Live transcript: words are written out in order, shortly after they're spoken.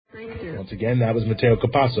Once again, that was Matteo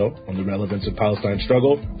Capasso on the relevance of Palestine's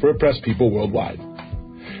struggle for oppressed people worldwide.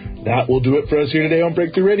 That will do it for us here today on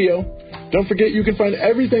Breakthrough Radio. Don't forget you can find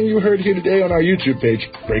everything you heard here today on our YouTube page,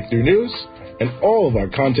 Breakthrough News, and all of our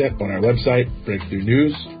content on our website,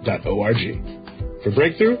 breakthroughnews.org. For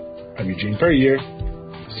Breakthrough, I'm Eugene Perrier.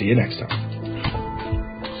 See you next time.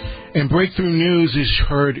 And Breakthrough News is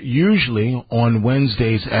heard usually on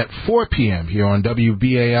Wednesdays at 4 p.m. here on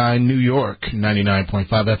WBAI New York, 99.5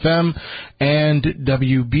 FM, and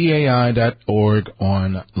WBAI.org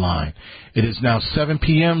online. It is now 7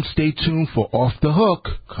 p.m. Stay tuned for Off the Hook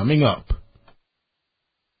coming up.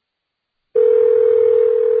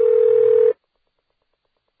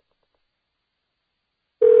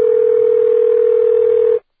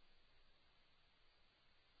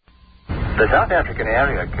 The South African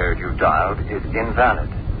area code you dialed is invalid.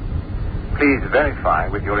 Please verify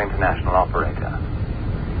with your international operator.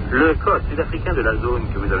 Le code sud-africain de la zone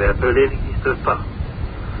que vous avez appelé n'existe pas.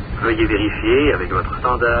 Veuillez vérifier avec votre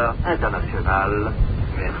standard international.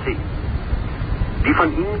 Merci. Die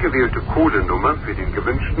von Ihnen gewählte Codenummer für den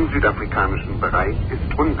gewünschten südafrikanischen Bereich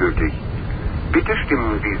ist ungültig. Bitte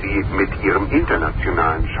stimmen Sie sie mit Ihrem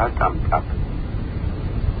internationalen Schaltamt ab.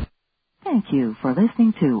 Thank you for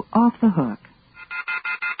listening to Off the Hook.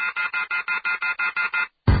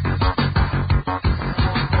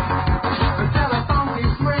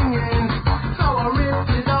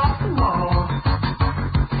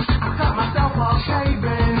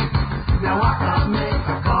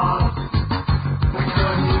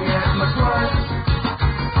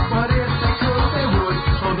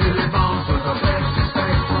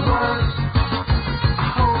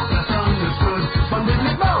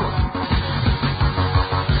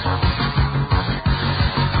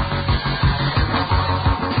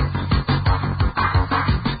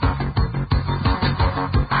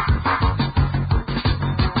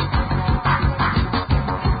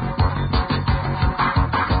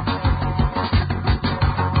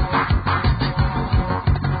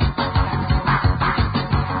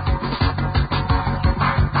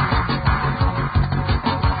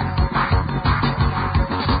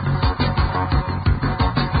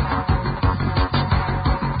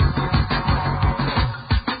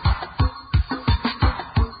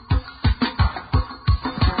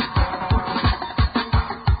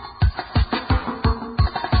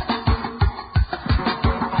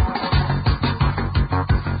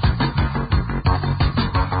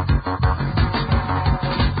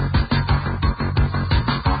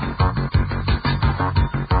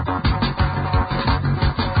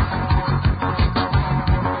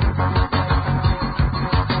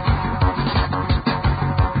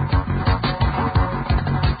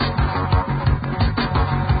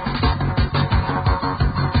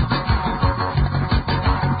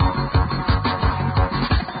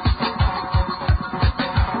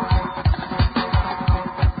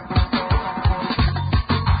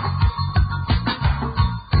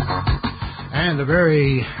 A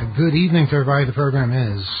very good evening to everybody. The program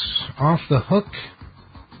is Off the Hook.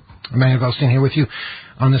 Emmanuel Goldstein here with you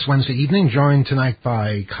on this Wednesday evening, joined tonight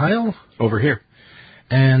by Kyle. Over here.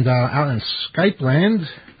 And out in Skype land,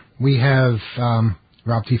 we have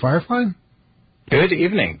Rob T. Firefly. Good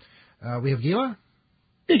evening. We have Gila.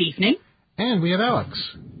 Good evening. And we have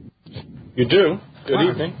Alex. You do. Good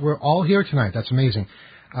evening. We're all here tonight. That's amazing.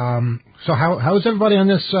 So how is everybody on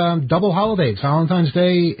this double holiday? It's Valentine's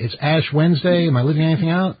Day. It's Ash Wednesday. Am I leaving anything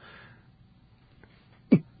out?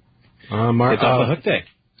 It's Off the Hook Day.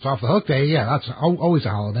 It's Off the Hook Day. Yeah, that's always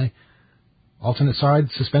a holiday. Alternate side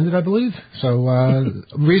suspended, I believe. So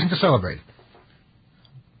reason to celebrate.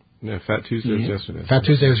 Yeah, Fat Tuesday was yesterday. Fat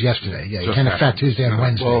Tuesday was yesterday. Yeah, you can't have Fat Tuesday on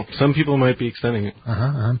Wednesday. Well, some people might be extending it.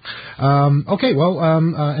 Okay, well,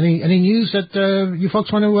 any news that you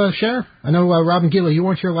folks want to share? I know Rob and Gila, you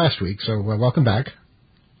weren't here last week, so welcome back.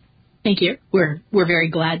 Thank you. We're very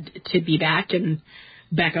glad to be back and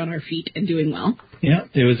back on our feet and doing well. Yeah,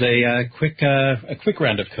 it was a quick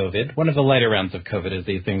round of COVID, one of the lighter rounds of COVID as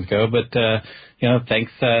these things go. But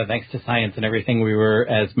thanks to science and everything, we were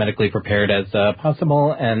as medically prepared as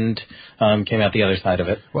possible and came out the other side of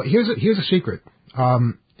it. Well, here's a secret.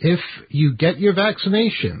 If you get your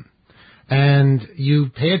vaccination and you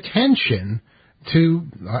pay attention to,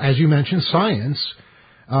 as you mentioned, science,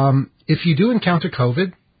 if you do encounter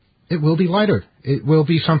COVID, it will be lighter. It will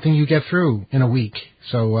be something you get through in a week.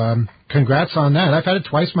 So congrats on that. I've had it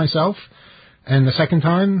twice myself, and the second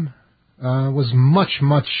time was much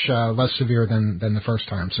less severe than the first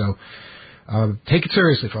time. So take it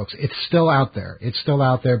seriously, folks. It's still out there.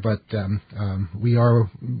 But we are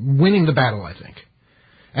winning the battle, I think.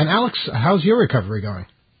 And Alex, how's your recovery going?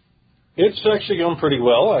 It's actually going pretty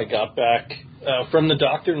well. I got back from the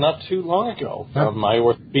doctor not too long ago, from my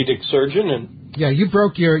orthopedic surgeon, and you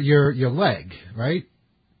broke your leg, right?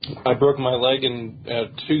 I broke my leg in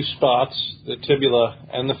 2 spots, the tibia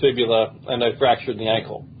and the fibula, and I fractured the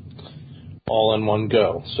ankle, all in one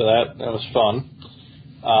go. So that was fun.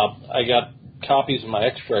 I got copies of my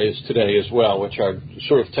X-rays today as well, which are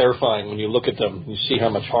sort of terrifying when you look at them. You see how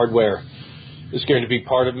much hardware is going to be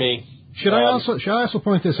part of me. Should I also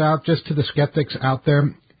point this out just to the skeptics out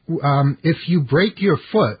there? If you break your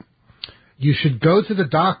foot, you should go to the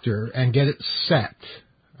doctor and get it set.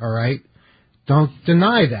 All right. Don't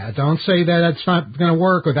deny that. Don't say that it's not going to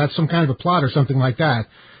work or that's some kind of a plot or something like that.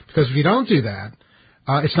 Because if you don't do that,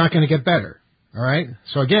 it's not going to get better. All right?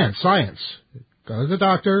 So, again, science. Go to the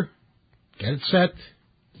doctor. Get it set.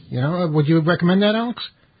 Would you recommend that, Alex?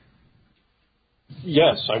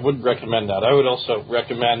 Yes, I would recommend that. I would also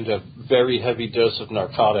recommend a very heavy dose of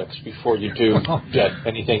narcotics before you do get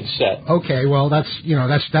anything set. Okay, well, that's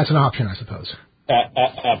an option, I suppose.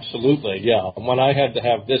 Absolutely, yeah. When I had to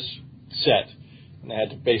have this set, and I had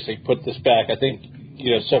to basically put this back, I think,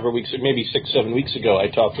 several weeks, maybe 6-7 weeks ago, I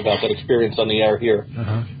talked about that experience on the air here,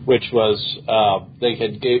 which was they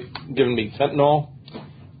had given me fentanyl,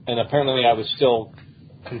 and apparently I was still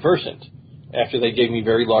conversant after they gave me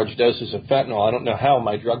very large doses of fentanyl. I don't know how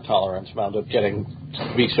my drug tolerance wound up getting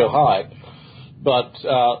to be so high. But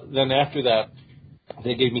then after that,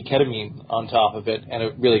 they gave me ketamine on top of it, and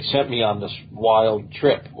it really sent me on this wild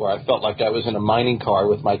trip where I felt like I was in a mining car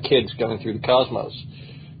with my kids going through the cosmos.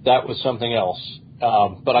 That was something else.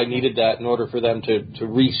 But I needed that in order for them to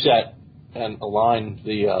reset and align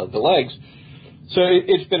the legs. So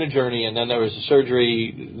it's been a journey, and then there was a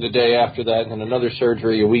surgery the day after that, and then another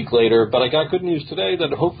surgery a week later. But I got good news today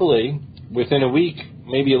that hopefully within a week,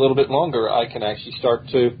 maybe a little bit longer, I can actually start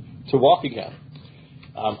to walk again.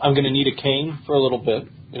 I'm going to need a cane for a little bit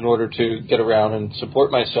in order to get around and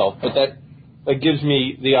support myself, but that gives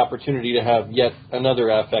me the opportunity to have yet another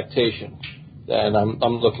affectation, and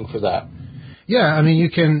I'm looking for that. Yeah, I mean, you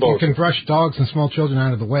can brush dogs and small children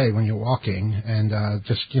out of the way when you're walking, and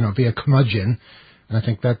just be a curmudgeon. And I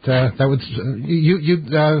think that would you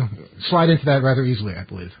slide into that rather easily, I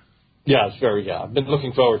believe. Yeah, it's I've been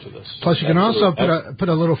looking forward to this. Plus, you can also put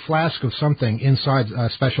a little flask of something inside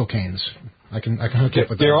special canes. I can hook you up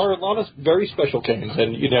with There those. are a lot of very special canes,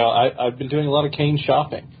 and I've been doing a lot of cane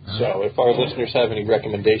shopping. So if our listeners have any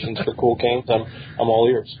recommendations for cool canes, I'm all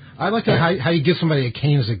ears. I like how you give somebody a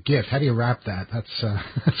cane as a gift. How do you wrap that?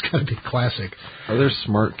 That's got to be classic. Are there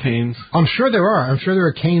smart canes? I'm sure there are. I'm sure there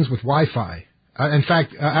are canes with Wi-Fi. In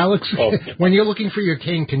fact, Alex, when you're looking for your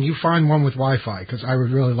cane, can you find one with Wi-Fi? Because I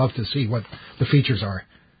would really love to see what the features are.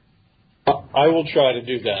 I will try to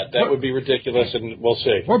do that. That would be ridiculous, and we'll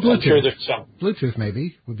see. Or Bluetooth. I'm sure there's some. Bluetooth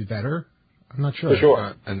maybe would be better. I'm not sure. For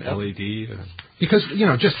sure. An LED? Because,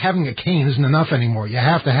 just having a cane isn't enough anymore. You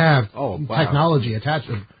have to have technology attached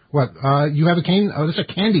to it. What, you have a cane? Oh, this is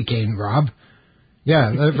a candy cane, Rob.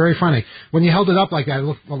 Yeah, very funny. When you held it up like that, it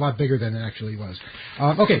looked a lot bigger than it actually was.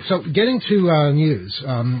 Okay, so getting to news.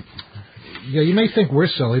 You may think we're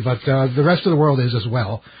silly, but the rest of the world is as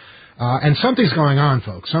well. And something's going on,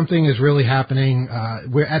 folks. Something is really happening.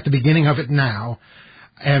 We're at the beginning of it now,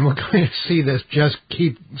 and we're going to see this just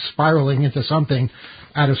keep spiraling into something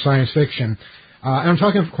out of science fiction. And I'm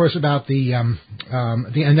talking, of course, about the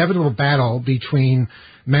inevitable battle between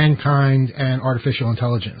mankind and artificial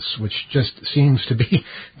intelligence, which just seems to be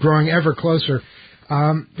growing ever closer.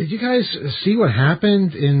 Did you guys see what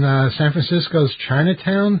happened in San Francisco's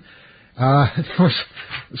Chinatown? There was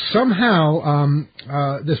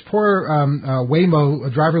somehow this poor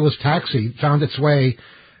Waymo driverless taxi found its way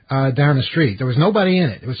down the street. There was nobody in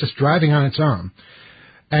it. It was just driving on its own.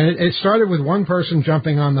 And it started with one person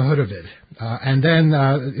jumping on the hood of it. And then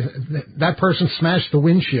that person smashed the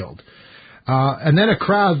windshield. And then a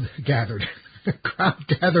crowd gathered.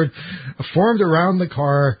 Formed around the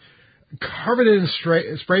car, covered it in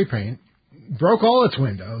spray paint, broke all its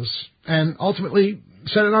windows, and ultimately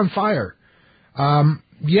set it on fire.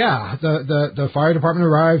 The fire department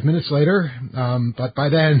arrived minutes later, but by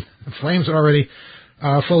then the flames had already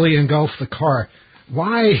fully engulfed the car.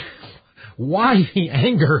 Why the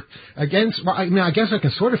anger against? Well, I mean, I guess I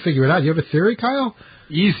can sort of figure it out. You have a theory, Kyle?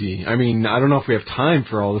 Easy. I mean, I don't know if we have time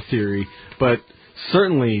for all the theory, but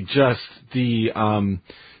certainly just the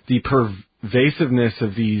pervasiveness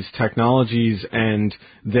of these technologies and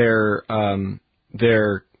their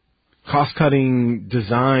cost-cutting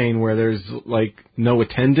design where there's, like, no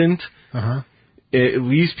attendant. It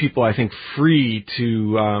leaves people, I think, free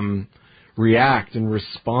to react and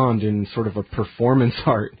respond in sort of a performance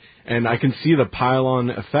art. And I can see the pile-on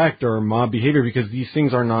effect or mob behavior because these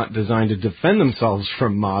things are not designed to defend themselves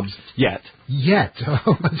from mobs yet.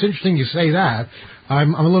 It's interesting you say that.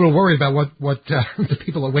 I'm a little worried about what the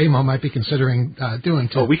people at Waymo might be considering doing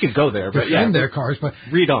to we could go there, but defend their cars. But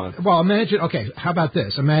read on. Well, imagine, how about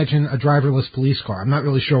this? Imagine a driverless police car. I'm not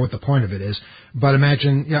really sure what the point of it is, but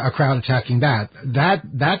imagine a crowd attacking that.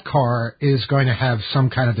 That car is going to have some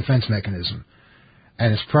kind of defense mechanism,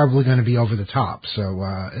 and it's probably going to be over the top. So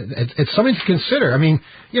it's something to consider. I mean,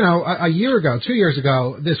 a year ago, 2 years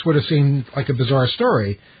ago, this would have seemed like a bizarre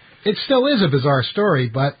story. It still is a bizarre story,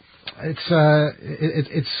 but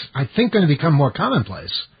it's I think going to become more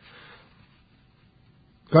commonplace.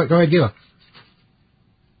 Go ahead, Gila.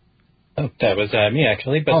 Oh, that was me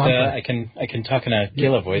actually, but I can talk in a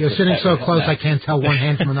Gila voice. You're sitting so close I can't tell one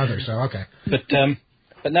hand from another. So okay.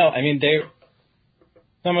 But no, I mean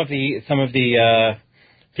some of the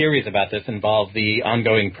theories about this involve the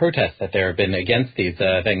ongoing protests that there have been against these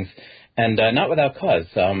things. And not without cause.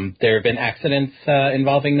 There have been accidents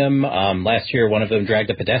involving them. Last year, one of them dragged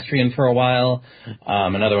a pedestrian for a while.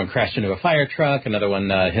 Another one crashed into a fire truck. Another one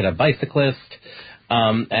hit a bicyclist.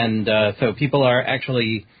 So people are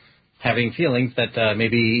actually having feelings that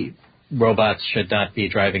maybe robots should not be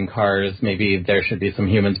driving cars. Maybe there should be some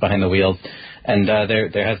humans behind the wheels. And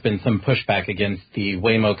there has been some pushback against the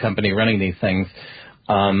Waymo company running these things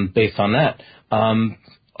based on that.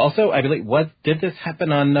 Also, I believe, did this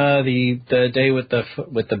happen on the day with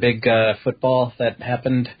the big football that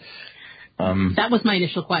happened? That was my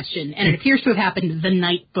initial question, and it appears to have happened the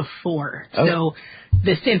night before. Oh. So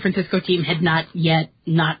the San Francisco team had not yet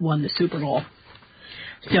not won the Super Bowl.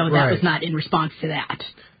 So that was not in response to that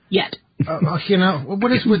yet.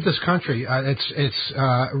 What is with this country? It's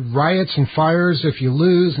riots and fires if you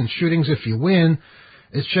lose and shootings if you win.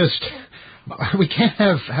 It's just we can't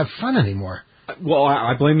have fun anymore. Well,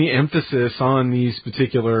 I blame the emphasis on these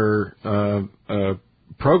particular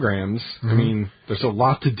programs. Mm-hmm. I mean, there's a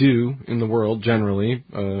lot to do in the world generally,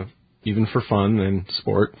 even for fun and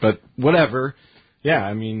sport. But whatever. Yeah,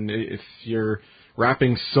 I mean, if you're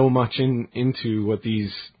wrapping so much into what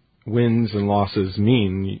these wins and losses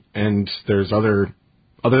mean, and there's other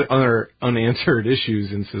unanswered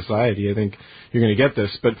issues in society, I think you're going to get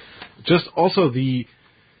this. But just also the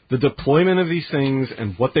deployment of these things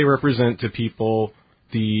and what they represent to people,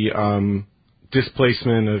 the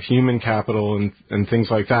displacement of human capital and things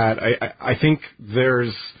like that. I think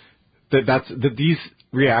there's that these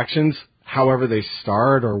reactions, however they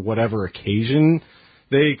start or whatever occasion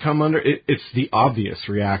they come under, it's the obvious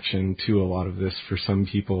reaction to a lot of this for some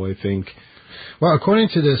people, I think. Well, according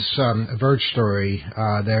to this Verge story,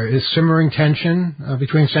 there is simmering tension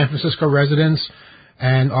between San Francisco residents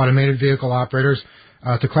and automated vehicle operators.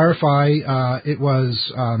 To clarify, it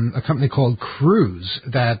was a company called Cruise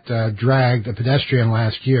that dragged a pedestrian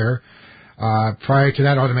last year. Prior to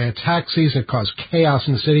that, automated taxis had caused chaos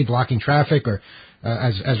in the city, blocking traffic, or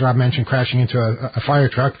as Rob mentioned, crashing into a fire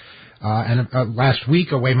truck. And last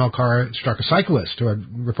week, a Waymo car struck a cyclist who had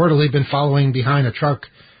reportedly been following behind a truck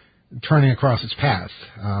turning across its path.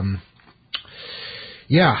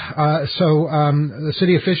 So the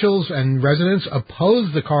city officials and residents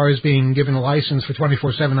opposed the cars being given a license for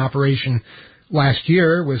 24/7 operation last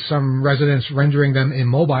year, with some residents rendering them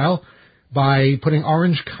immobile by putting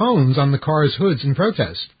orange cones on the car's hoods in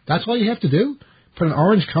protest. That's all you have to do? Put an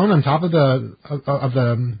orange cone on top of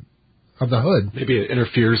the hood. Maybe it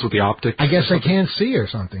interferes with the optics. I guess they can't see or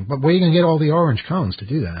something. But where are you going to get all the orange cones to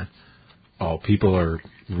do that? Oh, people are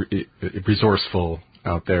resourceful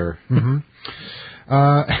out there. Mm-hmm.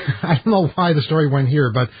 I don't know why the story went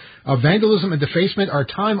here, but vandalism and defacement are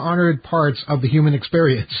time-honored parts of the human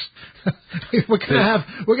experience. We're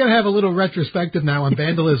gonna have a little retrospective now on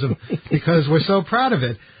vandalism because we're so proud of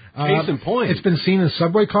it. Case in point. It's been seen in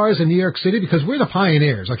subway cars in New York City because we're the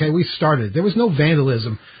pioneers. Okay, we started. There was no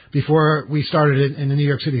vandalism before we started it in the New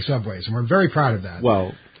York City subways, and we're very proud of that.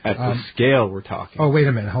 Well, at the scale we're talking. Oh, wait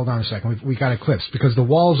a minute. Hold on a second. We got eclipsed because the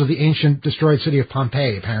walls of the ancient destroyed city of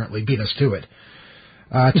Pompeii apparently beat us to it.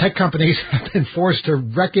 Tech companies have been forced to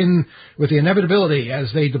reckon with the inevitability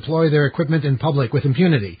as they deploy their equipment in public with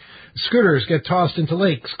impunity. Scooters get tossed into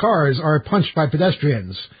lakes. Cars are punched by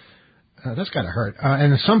pedestrians. That's got to hurt.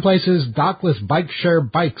 And in some places, dockless bike share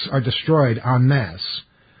bikes are destroyed en masse.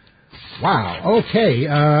 Wow. Okay.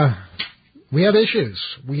 We have issues.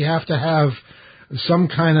 We have to have some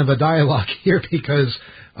kind of a dialogue here because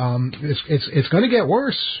it's going to get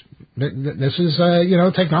worse. This is,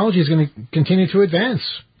 technology is going to continue to advance.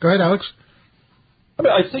 Go ahead, Alex.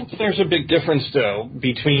 I think there's a big difference, though,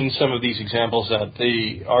 between some of these examples that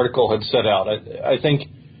the article had set out. I think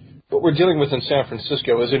what we're dealing with in San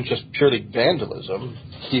Francisco isn't just purely vandalism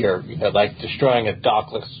here, like destroying a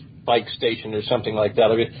dockless bike station or something like that.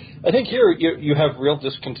 I mean, I think here you have real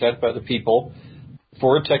discontent by the people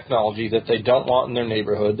for a technology that they don't want in their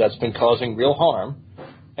neighborhood that's been causing real harm.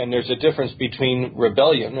 And there's a difference between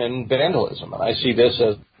rebellion and vandalism. And I see this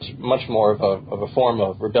as much more of a form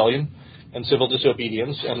of rebellion and civil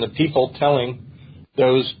disobedience, and the people telling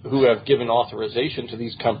those who have given authorization to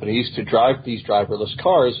these companies to drive these driverless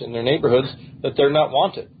cars in their neighborhoods that they're not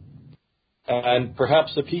wanted. And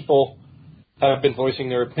perhaps the people have been voicing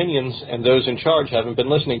their opinions and those in charge haven't been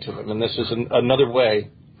listening to them. And this is another way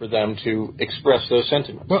for them to express those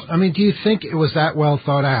sentiments. Well, I mean, do you think it was that well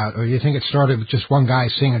thought out, or do you think it started with just one guy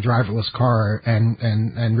seeing a driverless car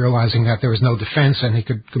and realizing that there was no defense and he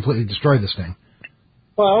could completely destroy this thing?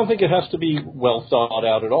 Well, I don't think it has to be well thought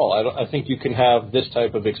out at all. I think you can have this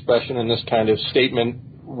type of expression and this kind of statement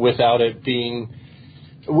without it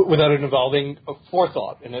involving a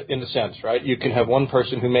forethought in a sense, right? You can have one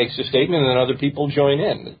person who makes a statement and then other people join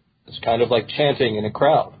in. It's kind of like chanting in a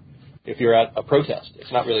crowd. If you're at a protest,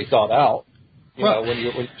 it's not really thought out. You know, when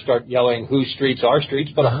you start yelling whose streets are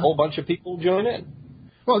streets, but a whole bunch of people join in.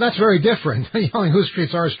 Well, that's very different. Yelling whose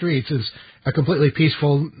streets are streets is a completely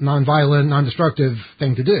peaceful, nonviolent, non-destructive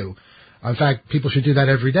thing to do. In fact, people should do that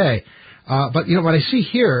every day. But, you know, what I see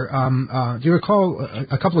here, do you recall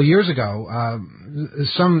a couple of years ago,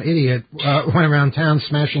 some idiot went around town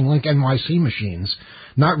smashing Link NYC machines,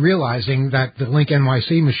 not realizing that the Link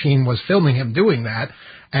NYC machine was filming him doing that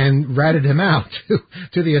and ratted him out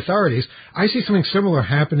to the authorities. I see something similar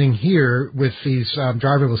happening here with these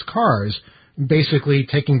driverless cars, basically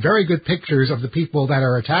taking very good pictures of the people that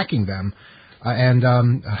are attacking them and,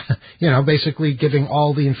 you know, basically giving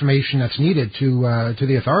all the information that's needed to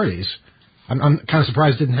the authorities. I'm kind of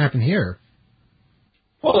surprised it didn't happen here.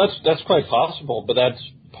 Well, that's quite possible, but that's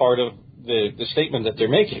part of the statement that they're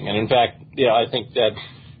making. And in fact, yeah, I think that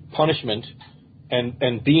punishment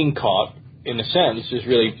and being caught, in a sense, is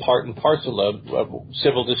really part and parcel of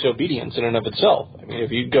civil disobedience in and of itself. I mean,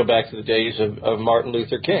 if you go back to the days of Martin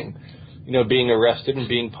Luther King, you know, being arrested and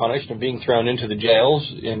being punished and being thrown into the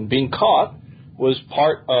jails and being caught was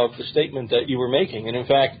part of the statement that you were making. And in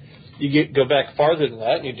fact, go back farther than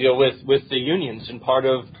that and you deal with the unions, and part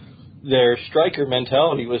of their striker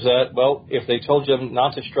mentality was that, well, if they told them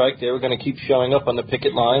not to strike, they were going to keep showing up on the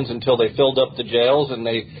picket lines until they filled up the jails, and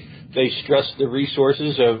they stressed the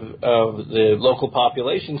resources of the local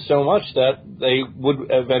population so much that they would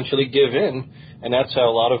eventually give in. And that's how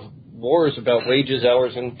a lot of wars about wages,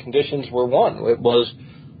 hours, and conditions were won. It was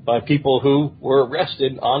by people who were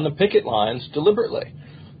arrested on the picket lines deliberately.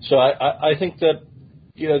 So I think that,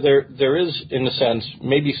 you know, there is, in a sense,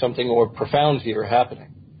 maybe something more profound here happening.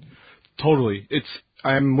 Totally.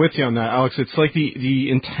 I'm with you on that, Alex. It's like the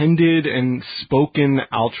intended and spoken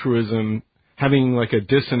altruism having like a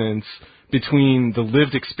dissonance between the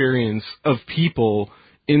lived experience of people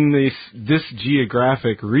in this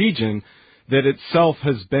geographic region that itself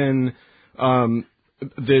has been the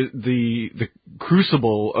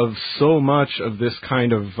crucible of so much of this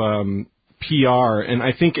kind of PR. And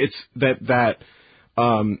I think it's that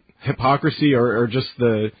hypocrisy or just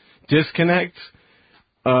the disconnect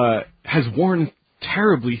has worn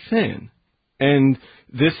terribly thin. And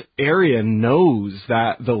this area knows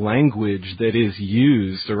that the language that is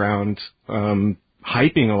used around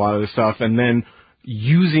hyping a lot of this stuff and then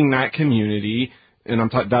using that community,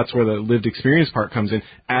 and that's where the lived experience part comes in,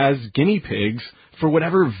 as guinea pigs for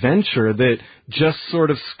whatever venture that just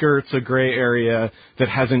sort of skirts a gray area that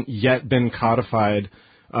hasn't yet been codified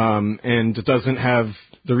and doesn't have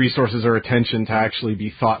the resources or attention to actually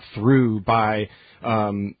be thought through by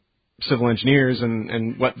civil engineers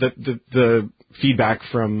and what the feedback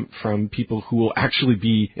from people who will actually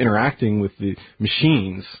be interacting with the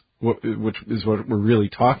machines, which is what we're really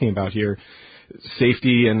talking about here,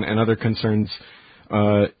 safety and other concerns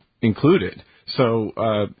included.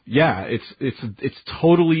 So yeah, it's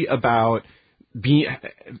totally about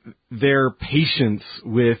their patience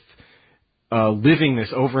with living this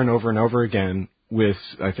over and over and over again with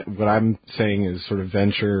what I'm saying is sort of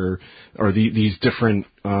venture or these different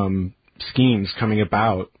schemes coming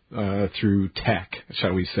about through tech,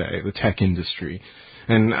 shall we say, the tech industry.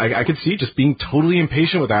 And I could see just being totally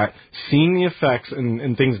impatient with that, seeing the effects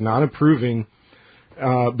and things not improving,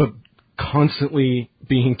 but constantly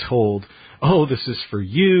being told, oh, this is for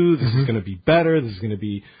you, this is going to be better, this is going to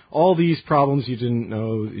be all these problems you didn't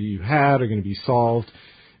know you had are going to be solved.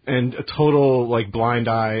 And a total like blind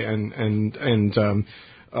eye and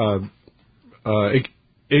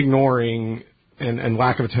ignoring and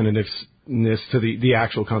lack of attentiveness to the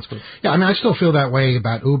actual consequence. Yeah, I mean, I still feel that way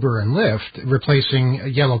about Uber and Lyft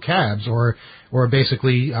replacing yellow cabs or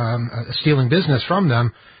basically stealing business from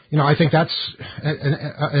them. You know, I think that's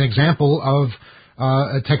an example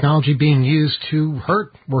of technology being used to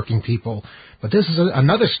hurt working people. But this is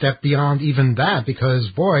another step beyond even that, because,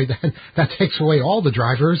 boy, that takes away all the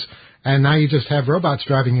drivers, and now you just have robots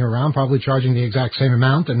driving you around, probably charging the exact same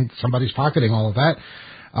amount, and somebody's pocketing all of that.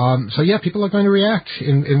 So, yeah, people are going to react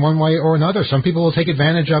in one way or another. Some people will take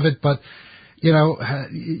advantage of it, but, you know,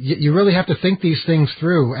 you really have to think these things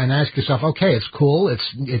through and ask yourself, okay, it's cool,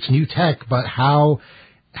 it's new tech, but how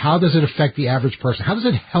does it affect the average person? How does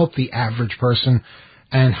it help the average person?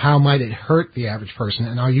 And how might it hurt the average person?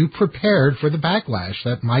 And are you prepared for the backlash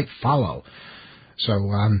that might follow? So,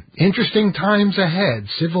 interesting times ahead.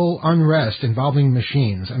 Civil unrest involving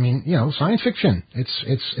machines. I mean, you know, science fiction.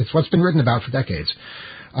 It's what's been written about for decades.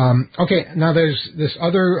 Okay, now there's this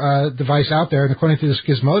other device out there, and according to this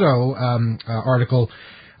Gizmodo article,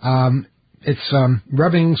 it's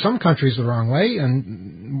rubbing some countries the wrong way,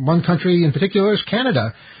 and one country in particular is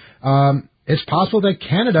Canada. It's possible that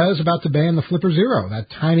Canada is about to ban the Flipper Zero, that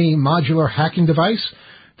tiny modular hacking device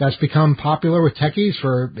that's become popular with techies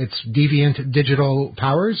for its deviant digital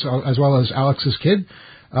powers, as well as Alex's kid,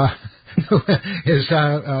 who is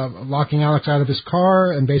locking Alex out of his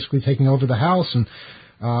car and basically taking over the house and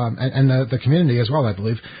the community as well, I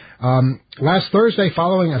believe. Last Thursday,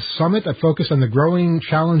 following a summit that focused on the growing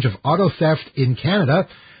challenge of auto theft in Canada,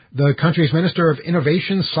 the country's Minister of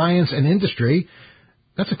Innovation, Science and Industry,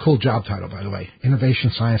 that's a cool job title, by the way,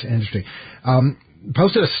 Innovation, Science and Industry,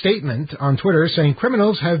 posted a statement on Twitter saying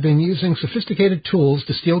criminals have been using sophisticated tools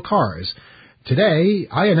to steal cars. Today,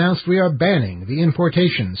 I announced we are banning the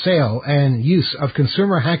importation, sale, and use of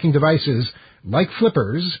consumer hacking devices like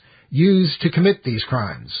flippers used to commit these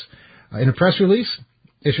crimes. In a press release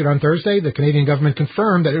issued on Thursday, the Canadian government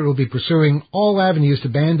confirmed that it will be pursuing all avenues to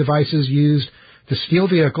ban devices used to steal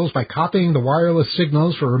vehicles by copying the wireless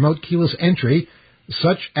signals for remote keyless entry,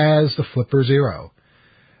 such as the Flipper Zero.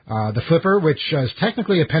 The Flipper, which is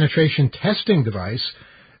technically a penetration testing device,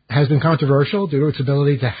 has been controversial due to its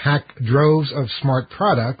ability to hack droves of smart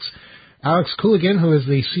products. Alex Cooligan, who is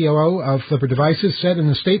the COO of Flipper Devices, said in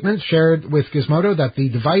a statement shared with Gizmodo that the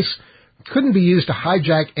device couldn't be used to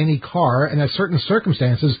hijack any car, and that certain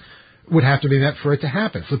circumstances would have to be met for it to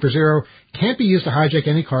happen. Flipper Zero can't be used to hijack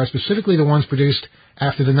any car, specifically the ones produced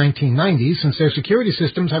after the 1990s, since their security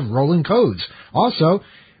systems have rolling codes. Also,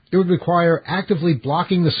 it would require actively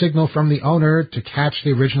blocking the signal from the owner to catch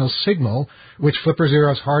the original signal, which Flipper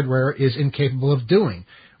Zero's hardware is incapable of doing.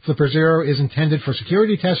 Flipper Zero is intended for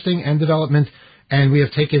security testing and development, and we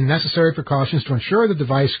have taken necessary precautions to ensure the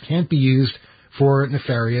device can't be used for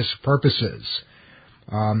nefarious purposes.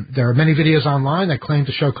 There are many videos online that claim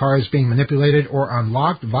to show cars being manipulated or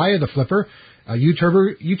unlocked via the Flipper.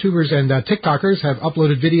 YouTubers and TikTokers have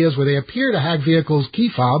uploaded videos where they appear to hack vehicles' key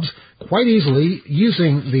fobs quite easily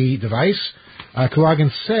using the device.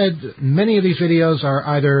 Cooligan said many of these videos are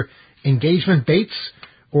either engagement baits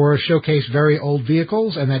or showcase very old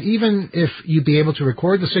vehicles, and that even if you'd be able to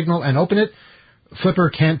record the signal and open it, Flipper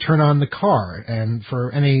can't turn on the car. And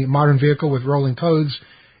for any modern vehicle with rolling codes,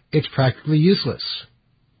 it's practically useless.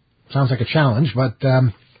 Sounds like a challenge, but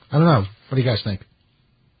I don't know. What do you guys think?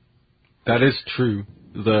 That is true.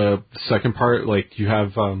 The second part, like, you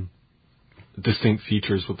have distinct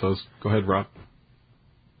features with those. Go ahead, Rob.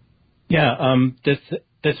 Yeah,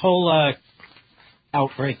 this whole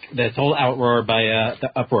outbreak, this whole uproar by the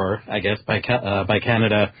uproar, I guess, by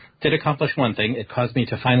Canada did accomplish one thing. It caused me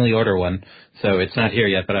to finally order one, so it's not here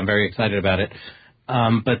yet, but I'm very excited about it.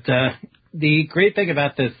 But the great thing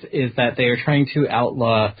about this is that they are trying to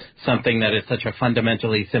outlaw something that is such a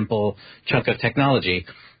fundamentally simple chunk of technology.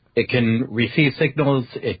 It can receive signals.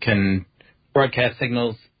 It can broadcast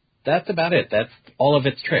signals. That's about it. That's all of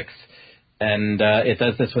its tricks. And it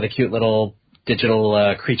does this with a cute little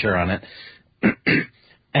digital creature on it.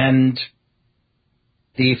 And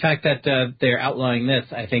the fact that they're outlawing this,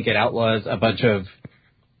 I think it outlaws a bunch of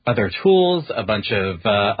other tools, a bunch of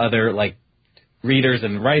other, like, readers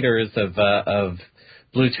and writers of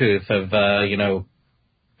Bluetooth, of,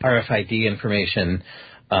 RFID information,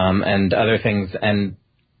 and other things. And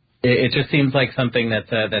it just seems like something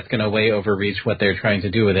that's going to way overreach what they're trying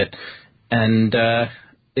to do with it. And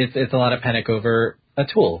it's a lot of panic over a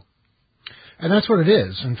tool. And that's what it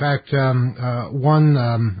is. In fact,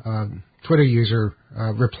 one Twitter user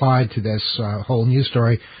replied to this whole news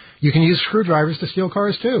story. You can use screwdrivers to steal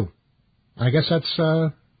cars too. I guess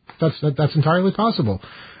that's entirely possible.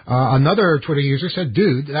 Another Twitter user said,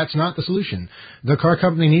 "Dude, that's not the solution. The car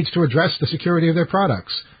company needs to address the security of their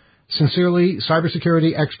products." Sincerely,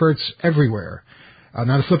 cybersecurity experts everywhere.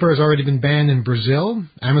 Now, the flipper has already been banned in Brazil.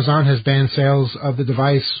 Amazon has banned sales of the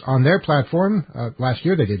device on their platform. Last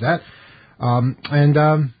year they did that.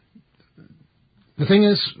 The thing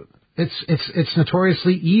is, it's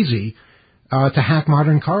notoriously easy to hack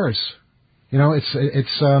modern cars. You know,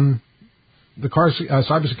 the car's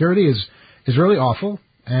cybersecurity is really awful,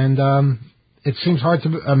 and it seems hard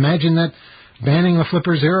to imagine that banning the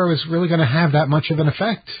Flipper Zero is really going to have that much of an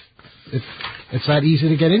effect. It's that easy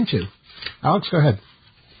to get into. Alex, go ahead.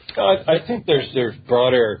 I think there's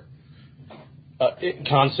broader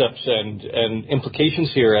concepts and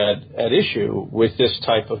implications here at issue with this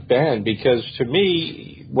type of ban, because to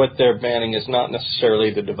me, what they're banning is not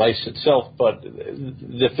necessarily the device itself, but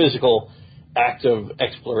the physical act of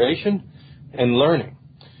exploration and learning.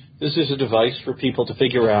 This is a device for people to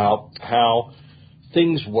figure out how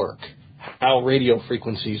things work, how radio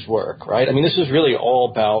frequencies work, right? I mean, this is really all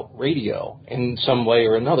about radio in some way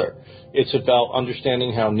or another. It's about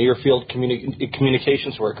understanding how near-field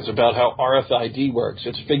communications work. It's about how RFID works.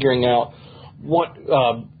 It's figuring out what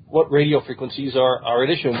radio frequencies are at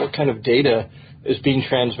issue and what kind of data is being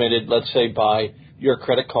transmitted, let's say, by your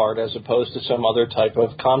credit card as opposed to some other type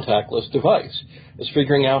of contactless device. It's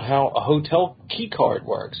figuring out how a hotel key card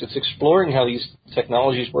works. It's exploring how these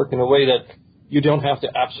technologies work in a way that you don't have to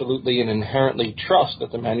absolutely and inherently trust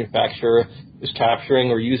that the manufacturer is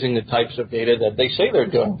capturing or using the types of data that they say they're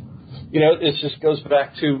doing. You know, this just goes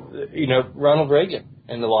back to, Ronald Reagan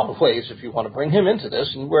in a lot of ways, if you want to bring him into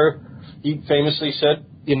this, and where he famously said,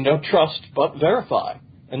 trust but verify.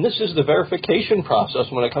 And this is the verification process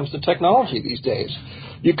when it comes to technology these days.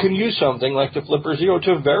 You can use something like the Flipper Zero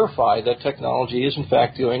to verify that technology is in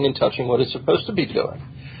fact doing and touching what it's supposed to be doing.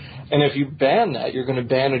 And if you ban that, you're going to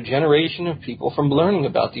ban a generation of people from learning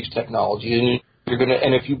about these technologies. And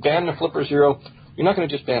if you ban the Flipper Zero, you're not going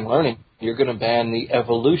to just ban learning. You're going to ban the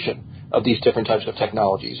evolution of these different types of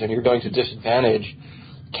technologies. And you're going to disadvantage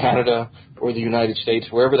Canada or the United States,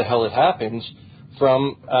 wherever the hell it happens,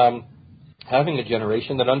 from having a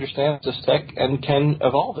generation that understands this tech and can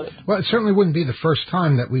evolve it. Well, it certainly wouldn't be the first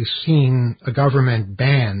time that we've seen a government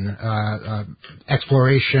ban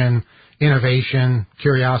exploration, innovation,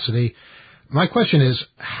 curiosity. My question is,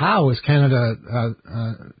 how is Canada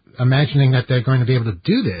imagining that they're going to be able to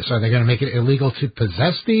do this? Are they going to make it illegal to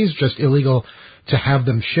possess these, just illegal to have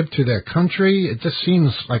them shipped to their country? It just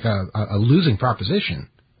seems like a losing proposition.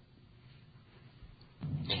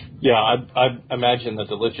 Yeah, I imagine that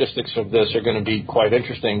the logistics of this are going to be quite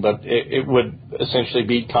interesting, but it would essentially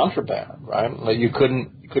be contraband, right? Like you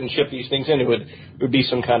couldn't ship these things in. It would be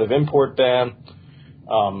some kind of import ban,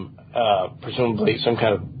 presumably some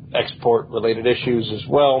kind of export-related issues as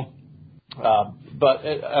well. But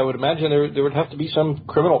I would imagine there would have to be some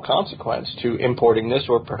criminal consequence to importing this,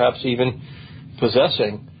 or perhaps even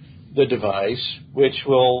possessing the device, which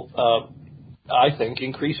will, I think,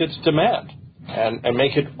 increase its demand and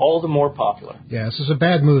make it all the more popular. Yeah, this is a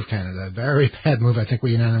bad move, Canada. A very bad move. I think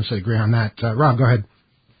we unanimously agree on that. Rob, go ahead.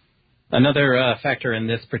 Another factor in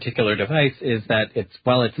this particular device is that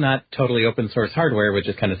while it's not totally open source hardware, which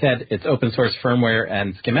is kind of sad, it's open source firmware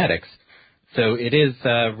and schematics. So it is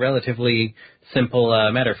a relatively simple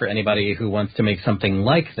matter for anybody who wants to make something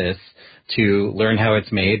like this to learn how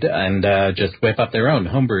it's made and just whip up their own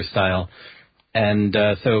homebrew style. And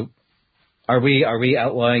so are we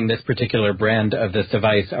outlawing this particular brand of this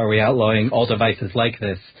device? Are we outlawing all devices like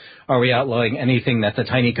this? Are we outlawing anything that's a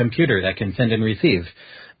tiny computer that can send and receive?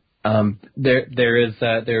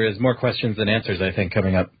 There is more questions than answers, I think,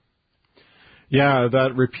 coming up. Yeah,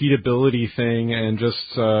 that repeatability thing and just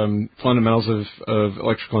fundamentals of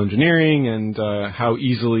electrical engineering and how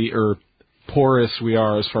easily or porous we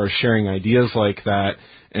are as far as sharing ideas like that.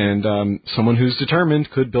 And someone who's determined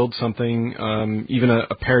could build something, even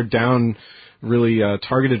a pared down, really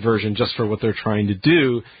targeted version just for what they're trying to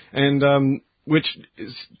do. And which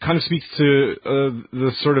kind of speaks to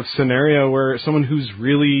the sort of scenario where someone who's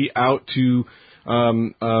really out to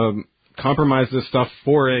compromise this stuff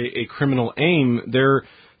for a criminal aim, they're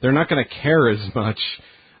not going to care as much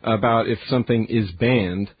about if something is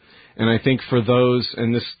banned. And I think for those,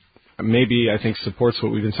 and this maybe I think supports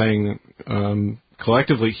what we've been saying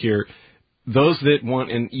collectively here, those that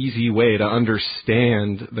want an easy way to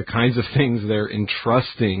understand the kinds of things they're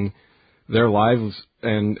entrusting their lives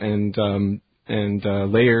and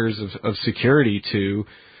layers of security to,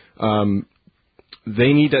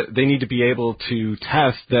 they need to be able to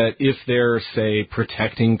test that if they're, say,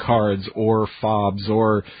 protecting cards or fobs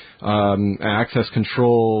or access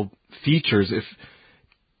control features,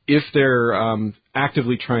 if they're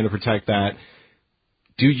actively trying to protect that,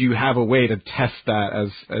 do you have a way to test that,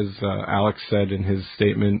 as Alex said in his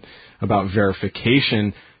statement about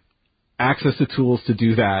verification? Access to tools to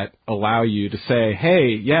do that allow you to say,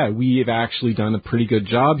 hey, yeah, we've actually done a pretty good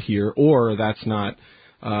job here, or that's not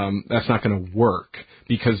going to work,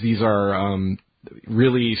 because these are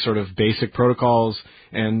really sort of basic protocols,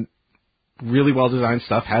 and really well-designed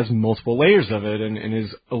stuff has multiple layers of it, and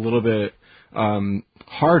is a little bit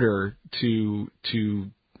harder to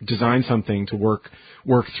design something to work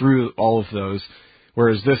through all of those,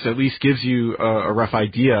 whereas this at least gives you a rough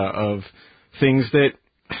idea of things that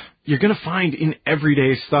you're going to find in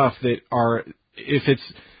everyday stuff that are, if it's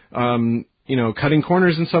cutting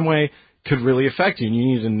corners in some way, could really affect you, and you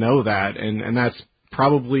need to know that, and that's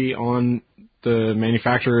probably on the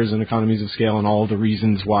manufacturers and economies of scale and all the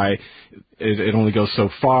reasons why it only goes so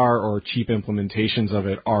far, or cheap implementations of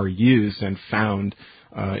it are used and found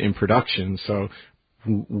in production. So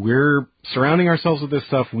we're surrounding ourselves with this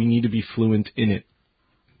stuff. We need to be fluent in it.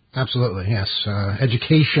 Absolutely, yes.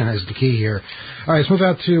 Education is the key here. All right, let's move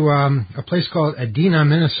out to a place called Edina,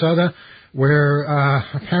 Minnesota, where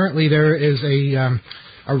apparently there is a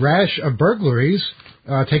rash of burglaries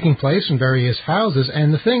taking place in various houses.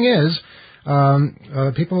 And the thing is,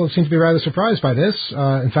 people seem to be rather surprised by this.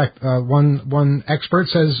 In fact, one expert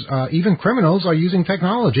says even criminals are using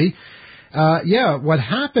technology. What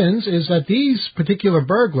happens is that these particular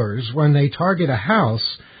burglars, when they target a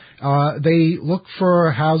house, they look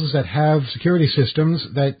for houses that have security systems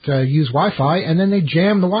that use Wi-Fi, and then they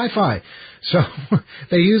jam the Wi-Fi. So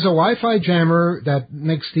they use a Wi-Fi jammer that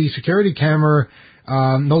makes the security camera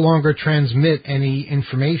no longer transmit any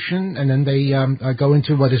information, and then they go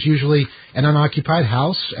into what is usually an unoccupied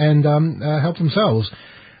house and help themselves.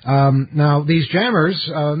 Now, these jammers,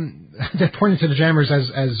 they're pointing to the jammers as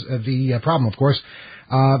the problem, of course.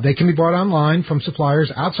 They can be bought online from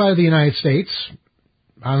suppliers outside of the United States.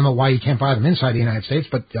 I don't know why you can't buy them inside the United States,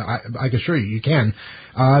 but I can assure you can.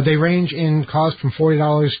 They range in cost from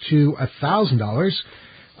 $40 to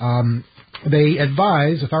 $1,000.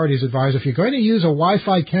 Authorities advise, if you're going to use a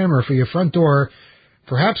Wi-Fi camera for your front door,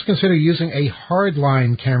 perhaps consider using a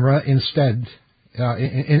hardline camera instead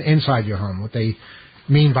inside your home. What they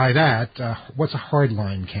mean by that, what's a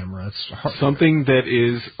hardline camera? It's something that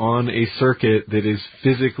is on a circuit that is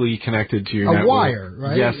physically connected to your network. A wire,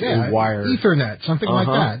 right? Yes, yeah, a wire. Ethernet, something like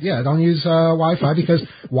that. Yeah, don't use Wi-Fi, because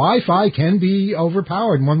Wi-Fi can be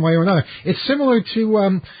overpowered in one way or another. It's similar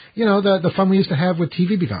to, the fun we used to have with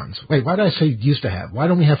TV begons. Wait, why did I say used to have? Why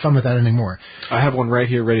don't we have fun with that anymore? I have one right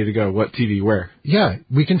here ready to go. What TV? Where? Yeah,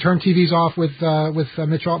 we can turn TVs off with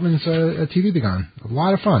Mitch Altman's TV begon. A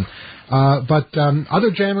lot of fun. But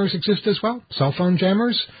other jammers exist as well. Cell phone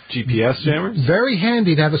jammers. GPS jammers. Very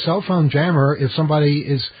handy to have a cell phone jammer if somebody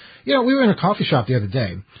is... we were in a coffee shop the other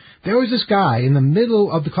day. There was this guy in the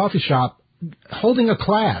middle of the coffee shop holding a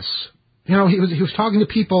class. He was talking to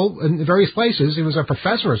people in various places. He was a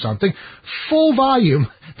professor or something. Full volume,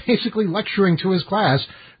 basically lecturing to his class.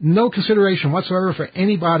 No consideration whatsoever for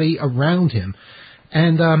anybody around him.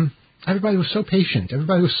 And... everybody was so patient.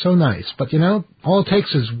 Everybody was so nice. But, all it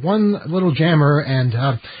takes is one little jammer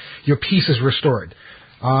and your peace is restored.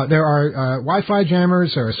 There are Wi-Fi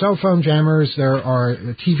jammers. There are cell phone jammers. There are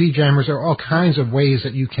TV jammers. There are all kinds of ways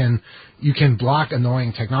that you can block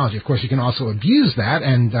annoying technology. Of course, you can also abuse that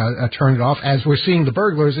and turn it off, as we're seeing the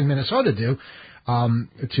burglars in Minnesota do,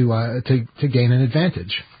 to gain an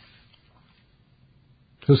advantage.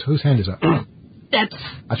 Whose hand is up?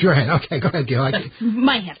 That's your hand. Okay, go ahead, Gil. That's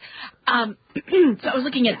my hand. So I was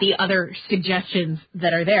looking at the other suggestions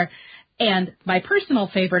that are there, and my personal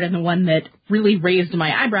favorite, and the one that really raised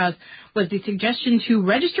my eyebrows, was the suggestion to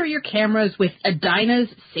register your cameras with Edina's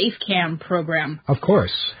SafeCam program. Of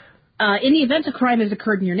course. In the event a crime has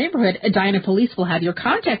occurred in your neighborhood, Edina police will have your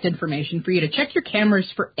contact information for you to check your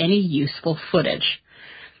cameras for any useful footage,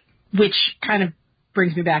 which kind of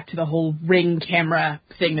brings me back to the whole Ring camera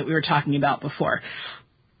thing that we were talking about before.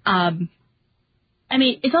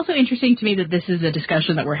 It's also interesting to me that this is a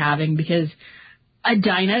discussion that we're having, because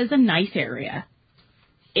Edina is a nice area.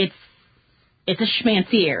 It's a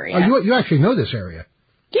schmancy area. Oh, you actually know this area?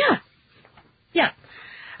 Yeah.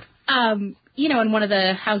 And one of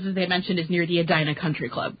the houses they mentioned is near the Edina Country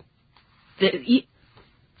Club.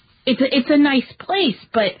 It's a nice place,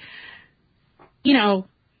 but,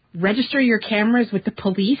 register your cameras with the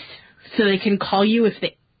police so they can call you if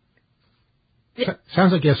they...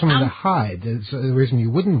 Sounds like you have something to hide. There's the reason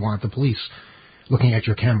you wouldn't want the police looking at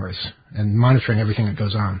your cameras and monitoring everything that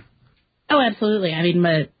goes on. Oh, absolutely.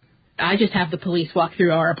 I just have the police walk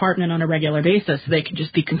through our apartment on a regular basis so they can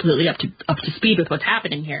just be completely up to speed with what's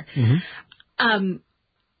happening here. Mm-hmm.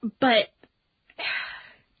 But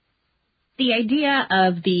the idea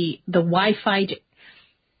of the Wi-Fi,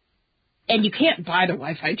 and you can't buy the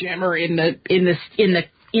Wi-Fi jammer in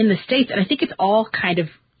the States, and I think it's all kind of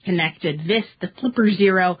connected. The Flipper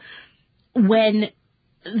Zero, when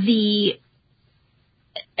the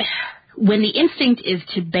instinct is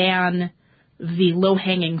to ban the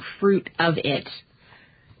low-hanging fruit of it,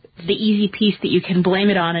 the easy piece that you can blame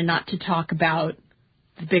it on and not to talk about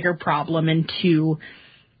the bigger problem and to,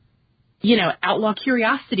 outlaw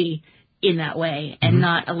curiosity in that way and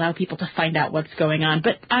not allow people to find out what's going on.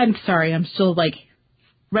 But I'm sorry, I'm still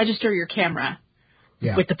register your camera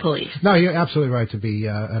with the police. No, you're absolutely right to be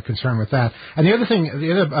concerned with that. And the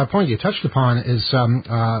other point you touched upon is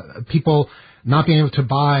people not being able to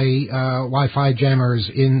buy Wi-Fi jammers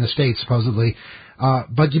in the States, supposedly.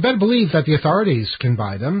 But you better believe that the authorities can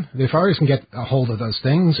buy them. The authorities can get a hold of those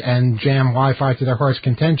things and jam Wi-Fi to their heart's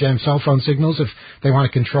content, jam cell phone signals if they want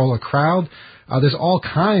to control a crowd. There's all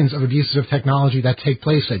kinds of abuses of technology that take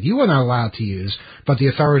place that you are not allowed to use, but the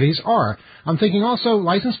authorities are. I'm thinking also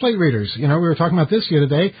license plate readers. We were talking about this the other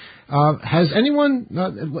day. Has any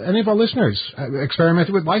of our listeners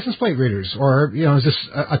experimented with license plate readers? Or, is this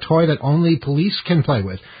a toy that only police can play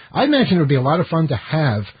with? I imagine it would be a lot of fun to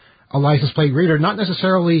have a license plate reader, not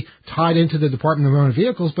necessarily tied into the Department of Motor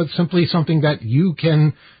Vehicles, but simply something that you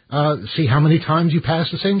can see how many times you pass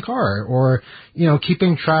the same car, or,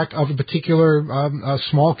 keeping track of a particular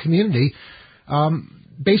small community.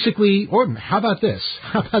 Basically, or how about this?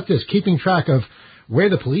 Keeping track of where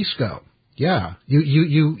the police go. Yeah,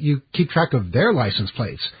 you keep track of their license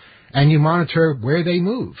plates, and you monitor where they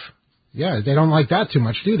move. Yeah, they don't like that too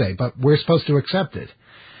much, do they? But we're supposed to accept it.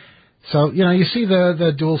 So, you see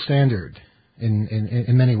the dual standard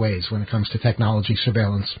in many ways when it comes to technology,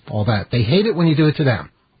 surveillance, all that. They hate it when you do it to them.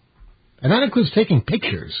 And that includes taking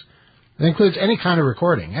pictures. It includes any kind of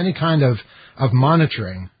recording, any kind of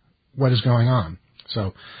monitoring what is going on.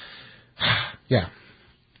 So, yeah.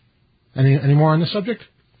 Any more on this subject?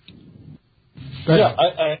 Yeah,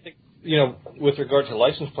 I think, with regard to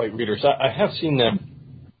license plate readers, I have seen them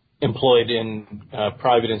employed in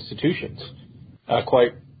private institutions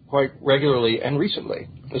quite regularly and recently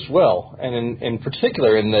as well, and in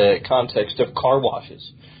particular in the context of car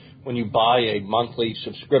washes. When you buy a monthly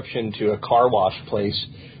subscription to a car wash place,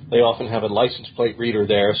 they often have a license plate reader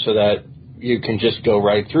there so that you can just go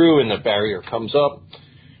right through and the barrier comes up.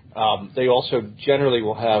 They also generally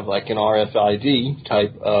will have an RFID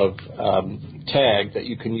type of tag that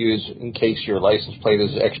you can use in case your license plate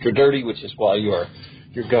is extra dirty, which is why you're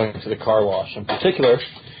going to the car wash in particular.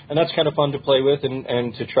 And that's kind of fun to play with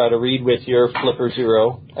and to try to read with your Flipper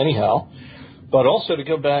Zero anyhow. But also to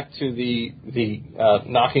go back to the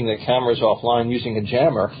knocking the cameras offline using a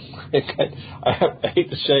jammer, I hate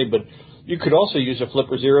to say, but you could also use a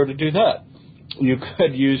Flipper Zero to do that. You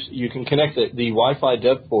can connect the Wi-Fi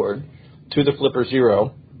dev board to the Flipper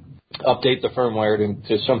Zero, update the firmware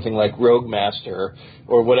to something like Rogue Master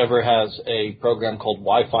or whatever has a program called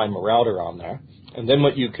Wi-Fi Marauder on there. And then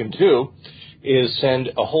what you can do is send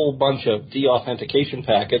a whole bunch of de-authentication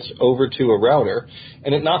packets over to a router,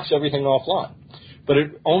 and it knocks everything offline. But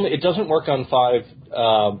it doesn't work on the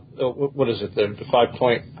 5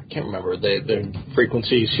 point, I can't remember the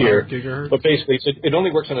frequencies here. 5 gigahertz? But basically it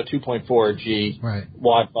only works on the 2.4G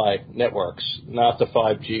Wi-Fi networks, not the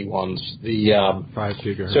 5G ones. The 5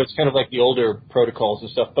 gigahertz. So it's kind of like the older protocols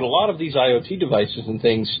and stuff. But a lot of these IoT devices and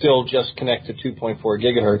things still just connect to 2.4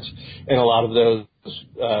 gigahertz, and a lot of those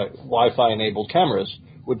Wi-Fi enabled cameras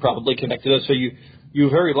would probably connect to those. So you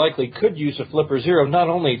very likely could use a Flipper Zero not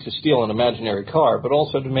only to steal an imaginary car, but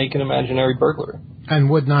also to make an imaginary burglary. And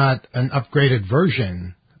would not an upgraded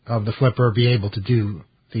version of the Flipper be able to do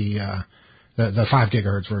the 5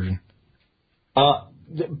 gigahertz version? I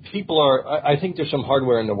think there's some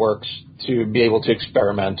hardware in the works to be able to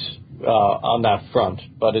experiment on that front,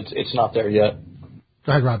 but it's not there yet.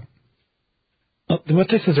 Go ahead, Rob. What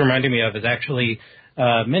this is reminding me of is actually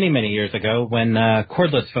many, many years ago when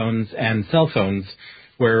cordless phones and cell phones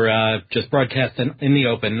were just broadcast in the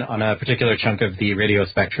open on a particular chunk of the radio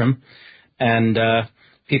spectrum. And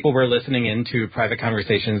people were listening into private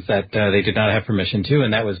conversations that they did not have permission to,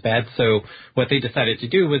 and that was bad. So what they decided to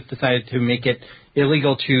do was decided to make it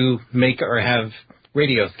illegal to make or have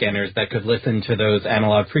radio scanners that could listen to those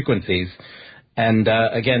analog frequencies. And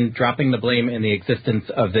again, dropping the blame in the existence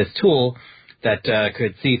of this tool that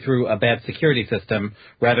could see through a bad security system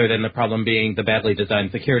rather than the problem being the badly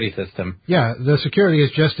designed security system. Yeah, the security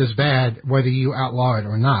is just as bad whether you outlaw it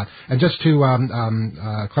or not. And just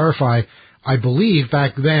to clarify, I believe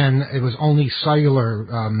back then it was only cellular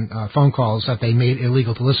phone calls that they made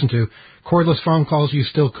illegal to listen to. Cordless phone calls you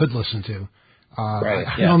still could listen to. Right.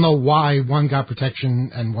 I don't know why one got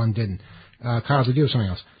protection and one didn't. Kyle, did you have something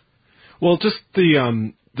else? Well, just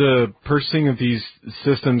the purchasing of these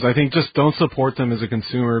systems, I think just don't support them as a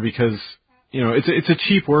consumer because, it's a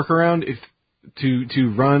cheap workaround to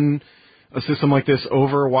run a system like this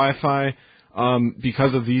over Wi-Fi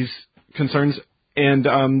because of these concerns. And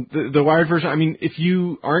the wired version, I mean, if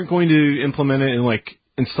you aren't going to implement it and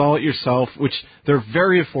install it yourself, which they're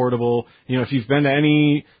very affordable. If you've been to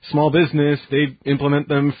any small business, they implement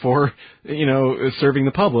them for, serving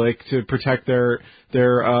the public to protect their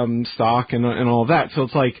stock and all of that. So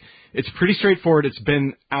it's pretty straightforward. It's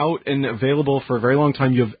been out and available for a very long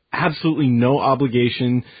time. You have absolutely no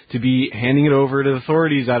obligation to be handing it over to the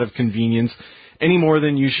authorities out of convenience any more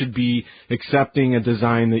than you should be accepting a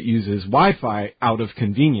design that uses Wi-Fi out of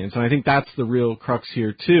convenience. And I think that's the real crux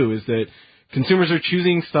here too, is that consumers are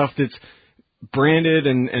choosing stuff that's branded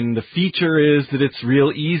and the feature is that it's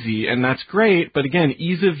real easy, and that's great. But again,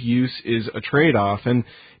 ease of use is a trade-off. And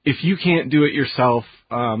if you can't do it yourself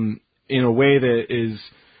in a way that is,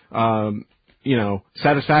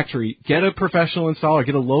 satisfactory, get a professional installer,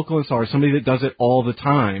 get a local installer, somebody that does it all the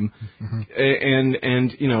time,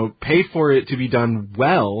 and pay for it to be done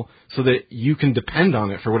well so that you can depend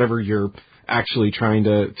on it for whatever you're actually trying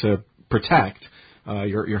to protect.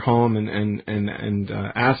 Your home and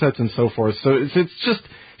assets and so forth. So it's just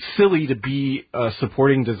silly to be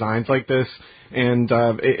supporting designs like this, and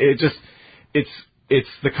it's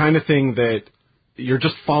the kind of thing that you're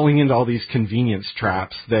just falling into all these convenience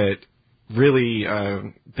traps that really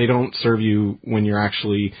they don't serve you when you're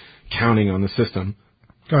actually counting on the system.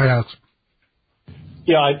 Go ahead, Alex.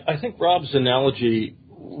 Yeah, I think Rob's analogy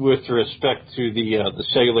with respect to the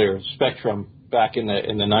cellular spectrum back in the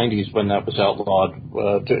 90s when that was outlawed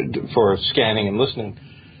for scanning and listening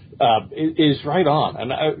is right on.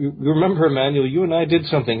 And you remember, Emmanuel, you and I did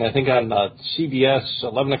something, I think on CBS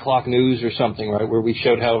 11 o'clock news or something, right, where we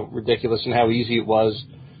showed how ridiculous and how easy it was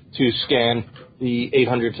to scan the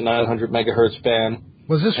 800 to 900 megahertz band.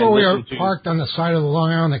 Was this where we were parked on the side of the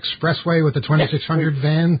Long Island Expressway with the 2600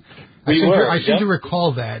 van? I seem to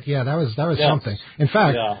recall that. Yeah, that was something. In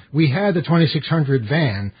fact, we had the 2600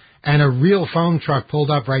 van, and a real phone truck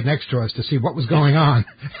pulled up right next to us to see what was going on,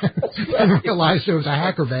 and realized it was a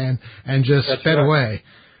hacker van and just sped away.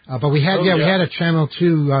 But we had we had a Channel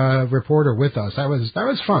 2 reporter with us. That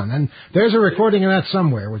was fun, and there's a recording of that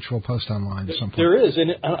somewhere, which we'll post online at some point. There is,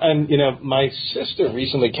 and my sister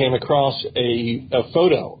recently came across a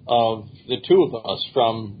photo of the two of us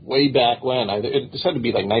from way back when. This had to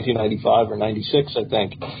be like 1995 or 96, I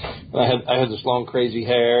think. And I had this long, crazy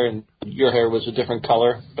hair, and your hair was a different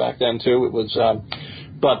color back then too. It was,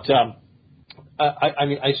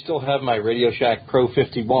 I still have my Radio Shack Pro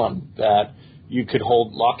 51 that you could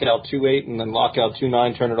hold lockout 2.8 and then lockout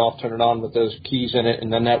 2.9, turn it off, turn it on with those keys in it, and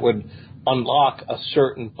then that would unlock a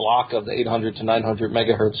certain block of the 800 to 900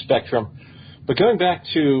 megahertz spectrum. But going back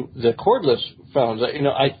to the cordless phones,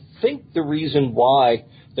 I think the reason why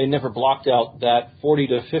they never blocked out that 40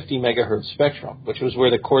 to 50 megahertz spectrum, which was where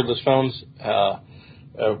the cordless phones, that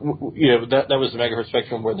was the megahertz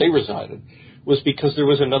spectrum where they resided, was because there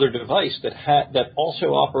was another device that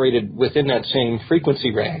also operated within that same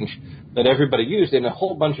frequency range that everybody used, and a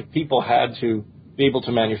whole bunch of people had to be able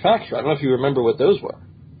to manufacture. I don't know if you remember what those were.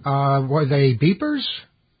 Were they beepers?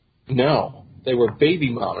 No, they were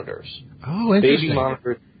baby monitors. Oh, interesting. Baby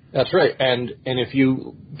monitors. That's right. And if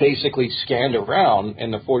you basically scanned around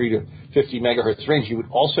in the 40 to 50 megahertz range, you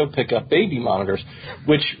would also pick up baby monitors,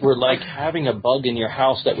 which were like having a bug in your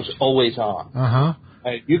house that was always on. Uh-huh.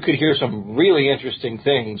 You could hear some really interesting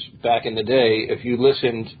things back in the day if you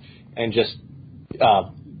listened and just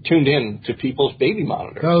tuned in to people's baby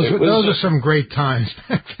monitors. Those are some great times.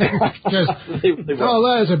 Just,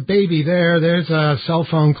 there's a baby there. There's a cell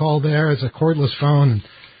phone call there. There's a cordless phone,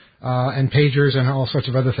 and pagers and all sorts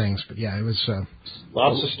of other things. But yeah, it was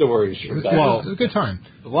lots of stories. It was a good time.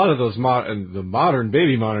 A lot of those the modern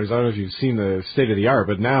baby monitors. I don't know if you've seen the state of the art,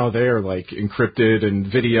 but now they are like encrypted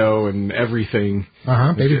and video and everything.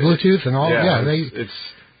 Baby Bluetooth and all. Yeah,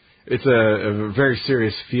 it's a very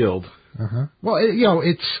serious field. Well,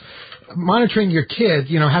 it's monitoring your kid.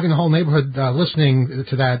 Having the whole neighborhood listening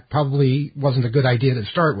to that probably wasn't a good idea to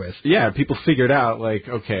start with. Yeah, people figured out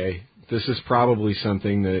okay, this is probably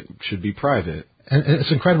something that should be private. And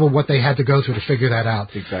it's incredible what they had to go through to figure that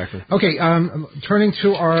out. Exactly. Okay, turning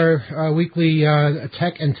to our weekly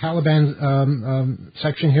tech and Taliban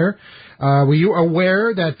section here. Were you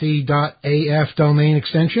aware that the .af domain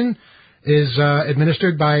extension is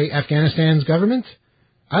administered by Afghanistan's government?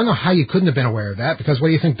 I don't know how you couldn't have been aware of that, because what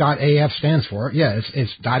do you think .af stands for? Yeah,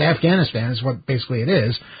 it's .Afghanistan is what basically it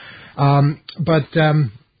is.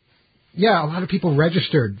 Yeah, a lot of people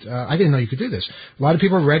registered. I didn't know you could do this. A lot of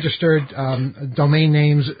people registered domain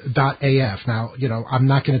names .af. Now, I'm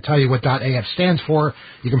not going to tell you what .af stands for.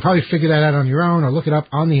 You can probably figure that out on your own or look it up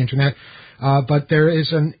on the internet. But there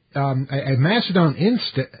is a Mastodon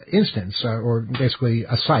instance, or basically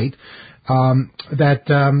a site,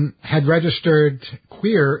 that had registered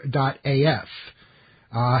queer.af.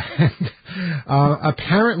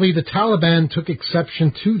 Apparently the Taliban took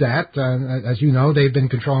exception to that. As you know, they've been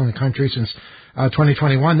controlling the country since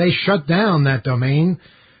 2021. They shut down that domain,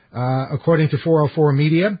 according to 404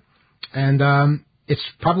 Media, and it's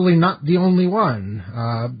probably not the only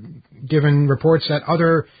one, given reports that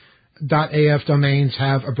other .af domains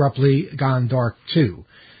have abruptly gone dark too.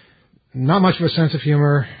 Not much of a sense of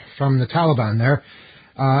humor from the Taliban there.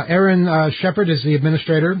 Erin Shepard is the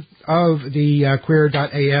administrator of the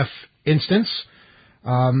queer.af instance.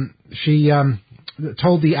 She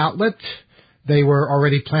told the outlet they were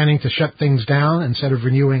already planning to shut things down instead of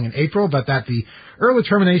renewing in April, but that the early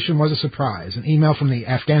termination was a surprise. An email from the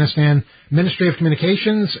Afghanistan Ministry of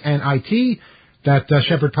Communications and IT that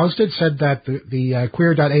Shepard posted said that the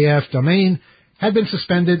queer.af domain had been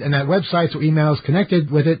suspended and that websites or emails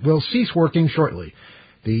connected with it will cease working shortly.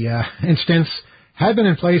 The instance had been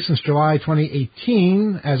in place since July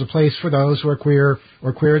 2018 as a place for those who are queer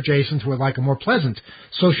or queer adjacent who would like a more pleasant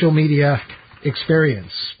social media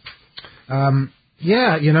experience. I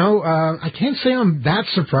can't say I'm that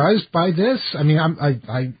surprised by this. I mean,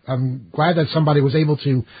 I'm glad that somebody was able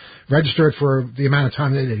to register it for the amount of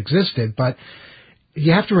time that it existed, but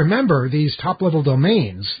you have to remember these top-level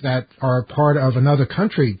domains that are part of another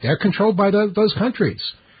country, they're controlled by those countries.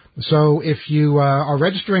 So if you are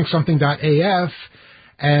registering something .af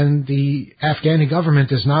and the Afghani government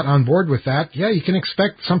is not on board with that, yeah, you can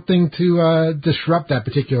expect something to disrupt that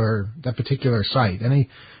particular site. Any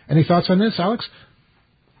thoughts on this, Alex?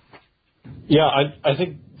 Yeah, I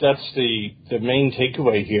think that's the main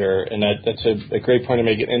takeaway here, and that's a great point to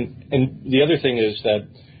make. And the other thing is that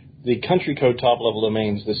the country code top-level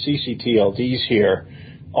domains, the CCTLDs here,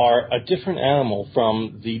 are a different animal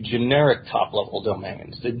from the generic top-level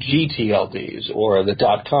domains, the GTLDs, or the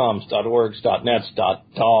 .coms, .orgs, .nets,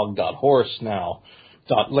 .dog, .horse now,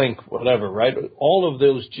 .link, whatever, right? All of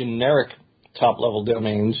those generic top-level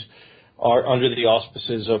domains are under the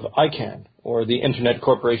auspices of ICANN, or the Internet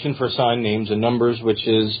Corporation for Assigned Names and Numbers, which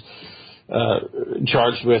is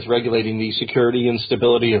charged with regulating the security and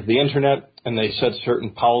stability of the Internet, and they set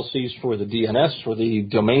certain policies for the DNS, for the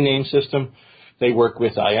domain name system. They work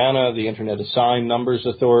with IANA, the Internet Assigned Numbers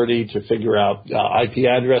Authority, to figure out IP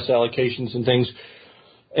address allocations and things.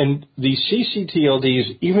 And the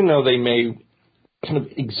CCTLDs, even though they may kind of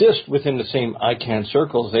exist within the same ICANN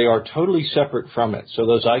circles, they are totally separate from it. So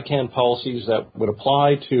those ICANN policies that would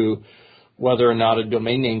apply to whether or not a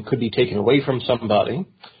domain name could be taken away from somebody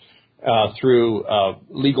through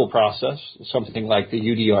legal process, something like the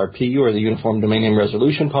UDRP or the Uniform Domain Name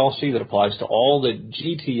Resolution Policy that applies to all the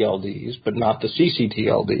GTLDs but not the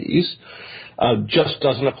CCTLDs, just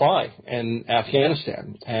doesn't apply in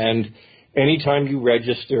Afghanistan. And anytime you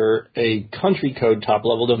register a country code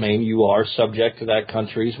top-level domain, you are subject to that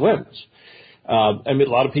country's whims. I mean,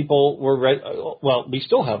 a lot of people were, we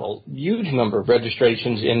still have a huge number of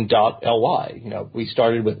registrations in .ly. We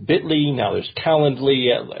started with Bitly, now there's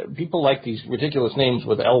Calendly. People like these ridiculous names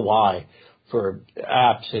with ly for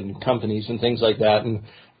apps and companies and things like that. And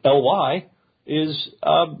ly is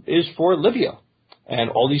for Libya. And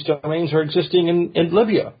all these domains are existing in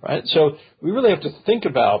Libya, right? So we really have to think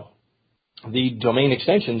about the domain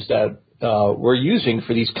extensions that we're using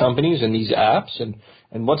for these companies and these apps and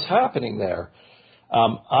what's happening there.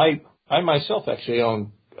 I myself actually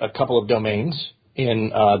own a couple of domains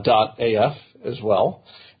in .af as well,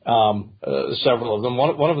 several of them.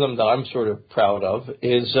 One of them that I'm sort of proud of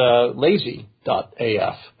is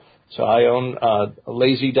lazy.af. So I own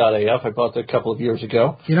lazy.af. I bought that a couple of years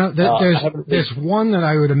ago. There's one that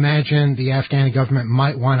I would imagine the Afghani government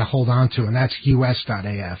might want to hold on to, and that's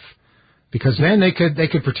us.af. Because then they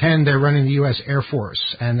could pretend they're running the U.S. Air Force,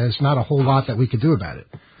 and there's not a whole lot that we could do about it.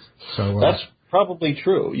 So that's probably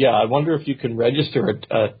true. Yeah, I wonder if you can register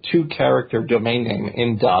a 2-character domain name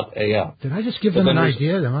in .af. Did I just give them an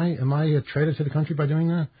idea? Am I a traitor to the country by doing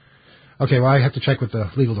that? Okay, well, I have to check with the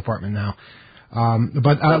legal department now.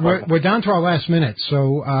 But we're down to our last minute,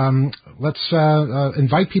 so let's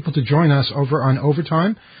invite people to join us over on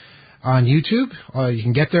Overtime on YouTube. You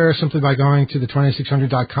can get there simply by going to the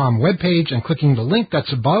 2600.com webpage and clicking the link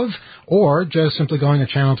that's above, or just simply going to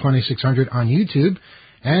channel 2600 on YouTube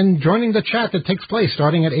and joining the chat that takes place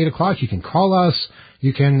starting at 8 o'clock. You can call us.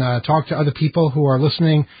 You can talk to other people who are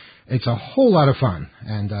listening It's a whole lot of fun,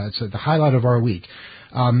 and it's the highlight of our week.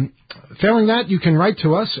 Failing that, you can write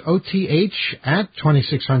to us,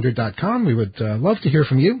 oth@2600.com. We would love to hear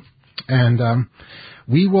from you. And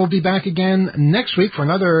we will be back again next week for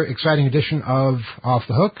another exciting edition of Off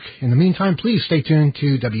the Hook. In the meantime, please stay tuned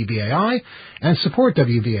to WBAI and support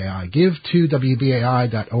WBAI. Give to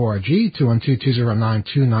WBAI.org,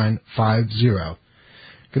 212-209-2950.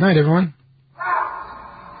 Good night, everyone.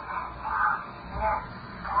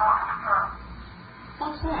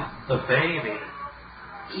 What's that? The baby.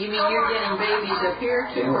 You mean you're getting babies up here,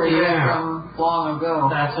 too, or you're from long ago?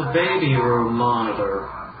 That's a baby room monitor.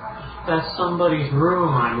 That's somebody's room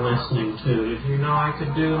I'm listening to. Did you know I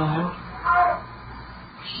could do that?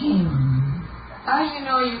 How do you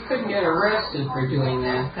know you couldn't get arrested for doing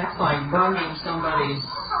that? That's like burning somebody's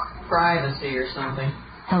privacy or something.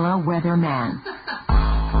 Hello, weatherman.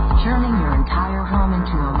 Turning your entire home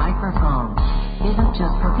into a microphone isn't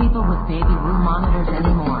just for people with baby room monitors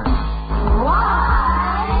anymore. Why?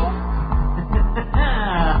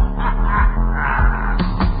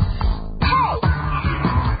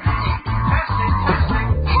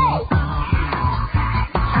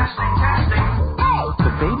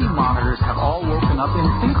 The baby monitors have all woken up in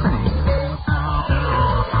synchrony.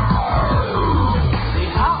 The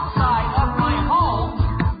outside of my home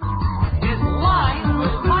is lined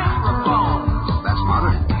with microphones. That's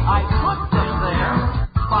modern. I put them there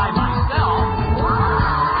by myself.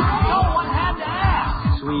 No one had to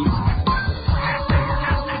ask. Sweet.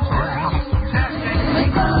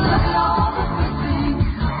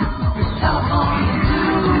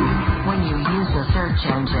 When you use the search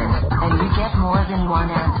engine and you get more than one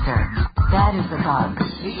answer, that is a bug.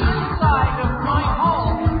 The inside of my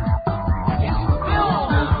home is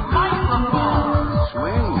filled with microphones.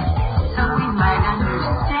 Swing. So we might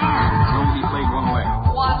understand. Nobody played one way.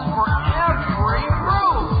 One for every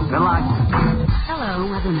room. Good luck. Hello,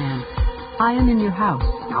 weatherman. I am in your house.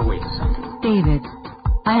 Now wait a second. David,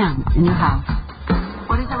 I am in your house.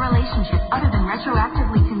 What is a relationship other than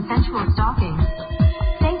retroactively consensual stalking?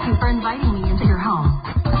 Thank you for inviting me into your home.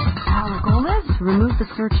 Our goal is to remove the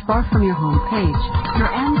search bar from your home page.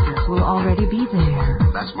 Your answers will already be there.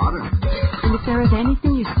 That's modern. And if there is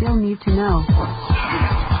anything you still need to know,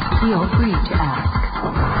 feel free to ask.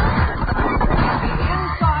 The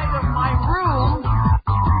inside of my room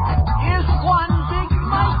is one big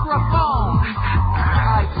microphone.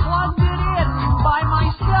 I plugged it in by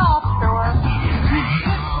myself. It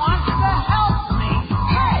wants to help me.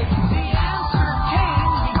 The answer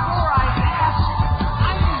came before I asked.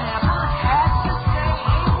 I never had to say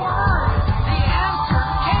a word. The answer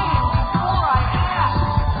came before I asked.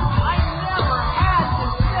 I never had to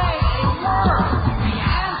say a word. The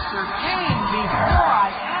answer came before I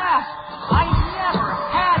asked. I never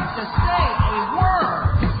had to say a word.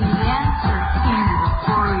 The answer came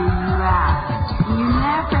before you asked. You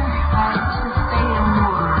never had to say a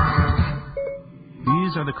word.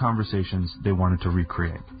 These are the conversations they wanted to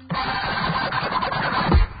recreate.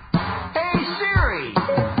 Hey Siri,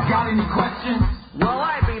 got any questions? Will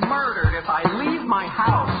I be murdered if I leave my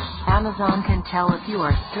house? Amazon can tell if you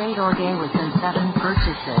are straight or gay within 7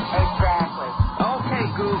 purchases. Exactly.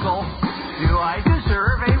 Okay, Google, do I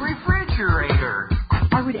deserve a refrigerator?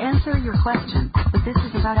 I would answer your question, but this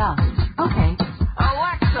is about us. Okay.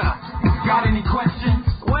 Alexa, got any questions?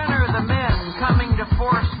 When are the men coming to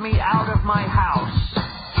force me out of my house?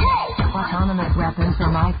 Autonomous weapons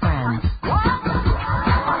are my friends.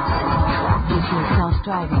 Is your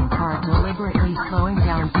self-driving car deliberately slowing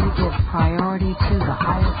down to give priority to the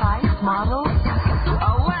higher price model?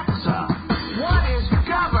 Alexa, what is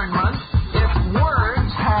government if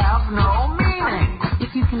words have no meaning?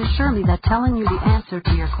 If you can assure me that telling you the answer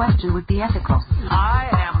to your question would be ethical. I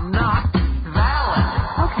am not valid.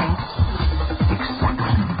 Okay.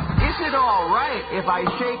 Is it all right if I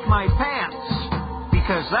shake my pants?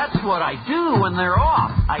 Because that's what I do when they're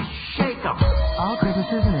off. I shake them. All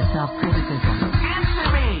criticism is self-criticism. Answer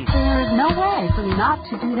me. There is no way for me not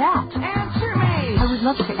to do that. Answer me. I would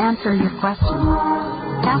love to answer your question.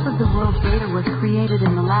 Half of the world's data was created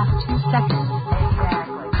in the last 2 seconds.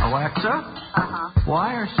 Exactly. Alexa?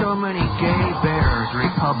 Why are so many gay bears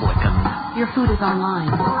Republican? Your food is online.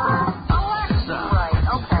 Alexa? Right,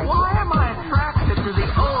 okay. Why am I attracted to the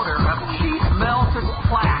odor of cheap melted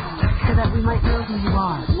plastic? So that we might know who you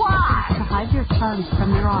are. Why? To hide your charms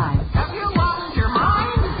from their eyes. Have you lost your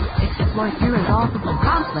mind? Exploit irresolvable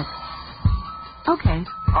conflicts. Okay.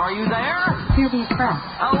 Are you there? Hear these press.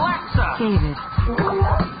 Alexa! David.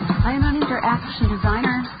 I am an interaction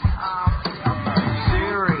designer.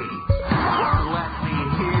 Siri, let me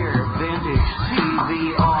hear vintage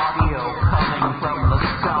TV audio coming from the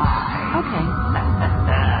sky.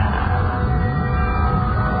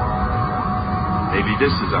 This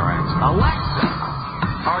is our answer. Alexa,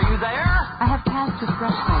 are you there? I have passed the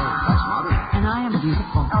threshold. That's modern. And I am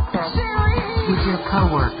beautiful. Okay. Siri! Would your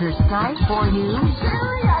coworkers Skype for you?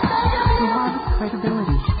 Siri, I beg of To you! have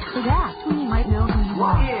credibility. For that, we might know who you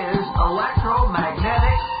What are. is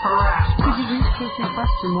electromagnetic harassment? Could you restate your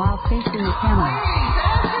question while facing the camera?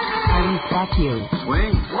 I respect you.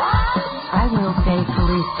 Swing. I will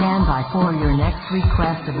faithfully stand by for your next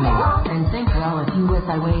request of me. And think well if you as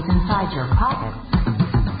I wait inside your pocket.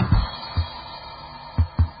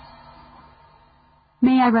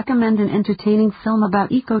 May I recommend an entertaining film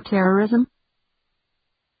about eco-terrorism?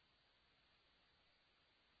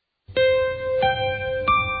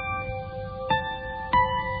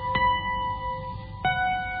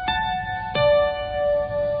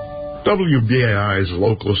 WBAI's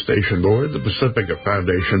local station board, the Pacifica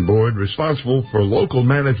Foundation Board, responsible for local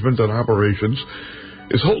management and operations,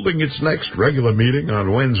 is holding its next regular meeting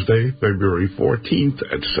on Wednesday, February 14th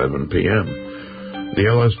at 7 p.m. The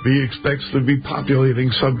LSB expects to be populating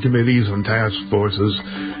subcommittees and task forces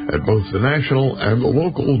at both the national and the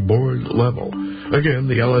local board level. Again,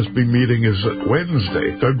 the LSB meeting is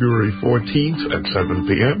Wednesday, February 14th at 7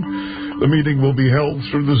 p.m. The meeting will be held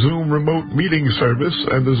through the Zoom remote meeting service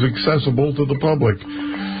and is accessible to the public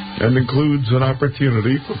and includes an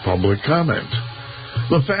opportunity for public comment.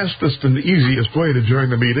 The fastest and easiest way to join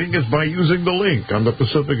the meeting is by using the link on the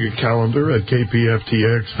Pacifica calendar at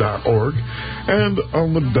kpftx.org and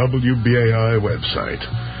on the WBAI website.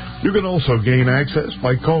 You can also gain access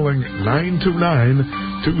by calling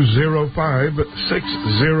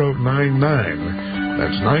 929-205-6099.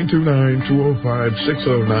 That's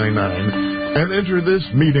 929-205-6099 and enter this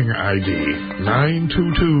meeting ID,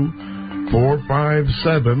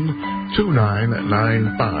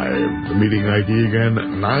 922-457-2995. The meeting ID again,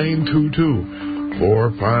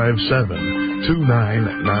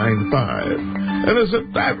 922-457-2995. And as if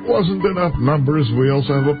that wasn't enough numbers, we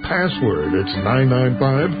also have a password. It's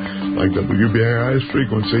 995, like WBAI's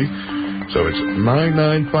frequency. So it's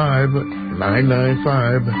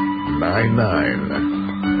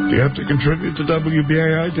 995-995-99. Do you have to contribute to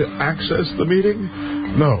WBAI to access the meeting?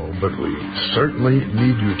 No, but we certainly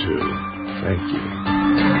need you to. Thank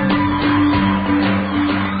you.